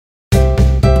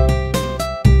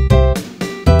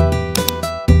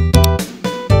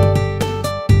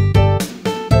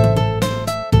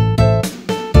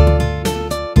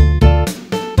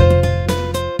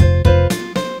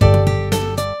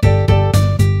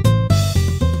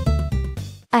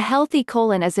A healthy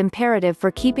colon is imperative for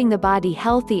keeping the body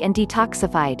healthy and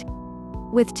detoxified.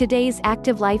 With today's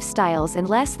active lifestyles and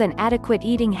less than adequate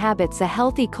eating habits, a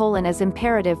healthy colon is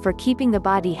imperative for keeping the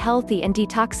body healthy and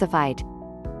detoxified.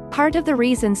 Part of the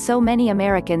reason so many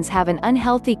Americans have an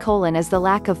unhealthy colon is the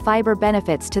lack of fiber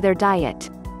benefits to their diet.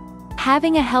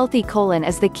 Having a healthy colon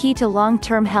is the key to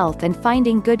long-term health, and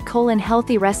finding good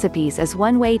colon-healthy recipes is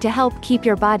one way to help keep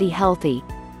your body healthy.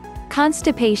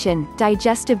 Constipation,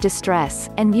 digestive distress,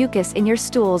 and mucus in your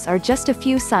stools are just a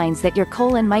few signs that your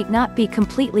colon might not be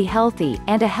completely healthy,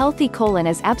 and a healthy colon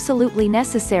is absolutely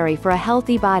necessary for a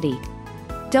healthy body.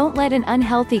 Don't let an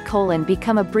unhealthy colon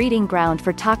become a breeding ground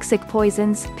for toxic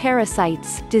poisons,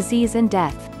 parasites, disease and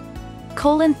death.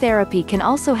 Colon therapy can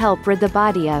also help rid the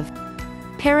body of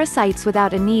parasites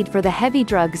without a need for the heavy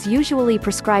drugs usually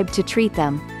prescribed to treat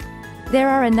them. There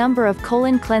are a number of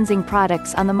colon cleansing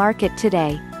products on the market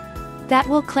today that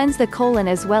will cleanse the colon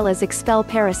as well as expel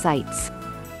parasites.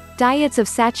 Diets of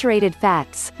saturated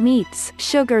fats, meats,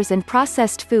 sugars and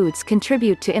processed foods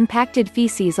contribute to impacted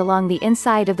feces along the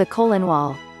inside of the colon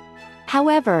wall.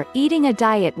 However, eating a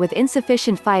diet with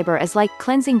insufficient fiber is like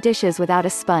cleansing dishes without a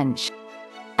sponge.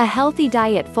 A healthy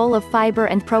diet full of fiber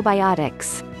and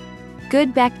probiotics,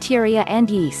 good bacteria and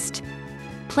yeast,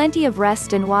 plenty of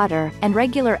rest and water, and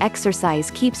regular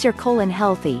exercise keeps your colon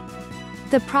healthy.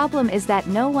 The problem is that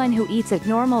no one who eats a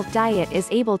normal diet is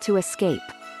able to escape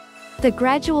the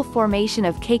gradual formation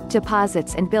of cake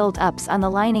deposits and build-ups on the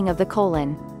lining of the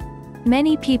colon.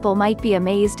 Many people might be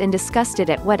amazed and disgusted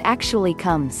at what actually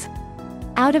comes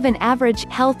out of an average,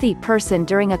 healthy person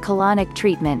during a colonic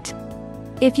treatment.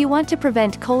 If you want to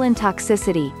prevent colon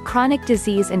toxicity, chronic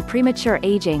disease and premature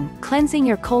aging, cleansing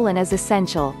your colon is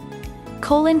essential.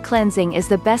 Colon cleansing is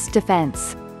the best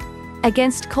defense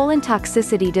against colon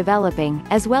toxicity developing,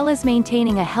 as well as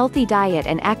maintaining a healthy diet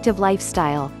and active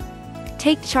lifestyle.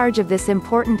 Take charge of this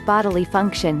important bodily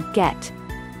function. Get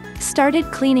started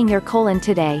cleaning your colon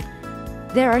today.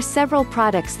 There are several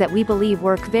products that we believe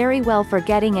work very well for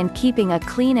getting and keeping a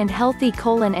clean and healthy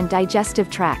colon and digestive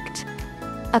tract.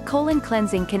 A colon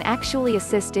cleansing can actually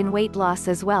assist in weight loss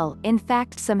as well. In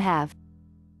fact, some have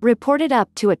reported up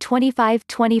to a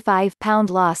 25 pound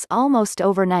loss almost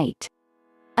overnight.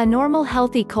 A normal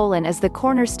healthy colon is the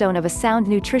cornerstone of a sound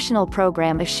nutritional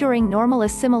program, assuring normal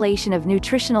assimilation of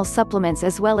nutritional supplements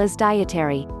as well as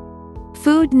dietary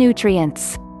food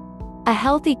nutrients. A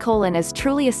healthy colon is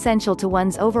truly essential to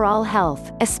one's overall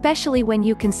health, especially when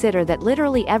you consider that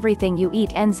literally everything you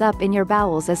eat ends up in your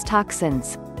bowels as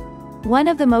toxins. One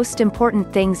of the most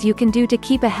important things you can do to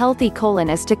keep a healthy colon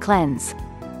is to cleanse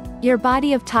your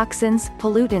body of toxins,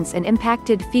 pollutants and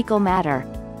impacted fecal matter.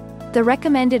 The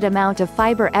recommended amount of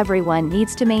fiber everyone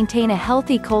needs to maintain a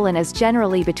healthy colon is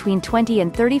generally between 20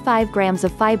 and 35 grams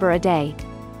of fiber a day.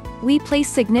 We place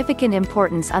significant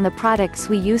importance on the products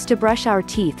we use to brush our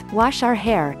teeth, wash our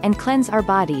hair, and cleanse our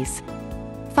bodies.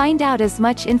 Find out as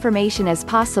much information as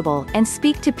possible, and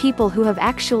speak to people who have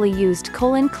actually used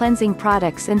colon cleansing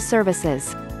products and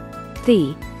services.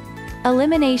 The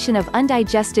elimination of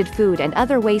undigested food and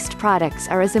other waste products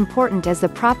are as important as the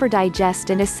proper digest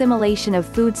and assimilation of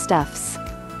foodstuffs.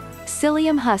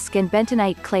 Psyllium husk and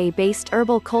bentonite clay-based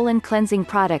herbal colon cleansing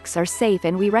products are safe,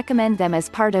 and we recommend them as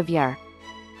part of your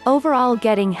overall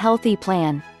getting healthy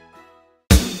plan.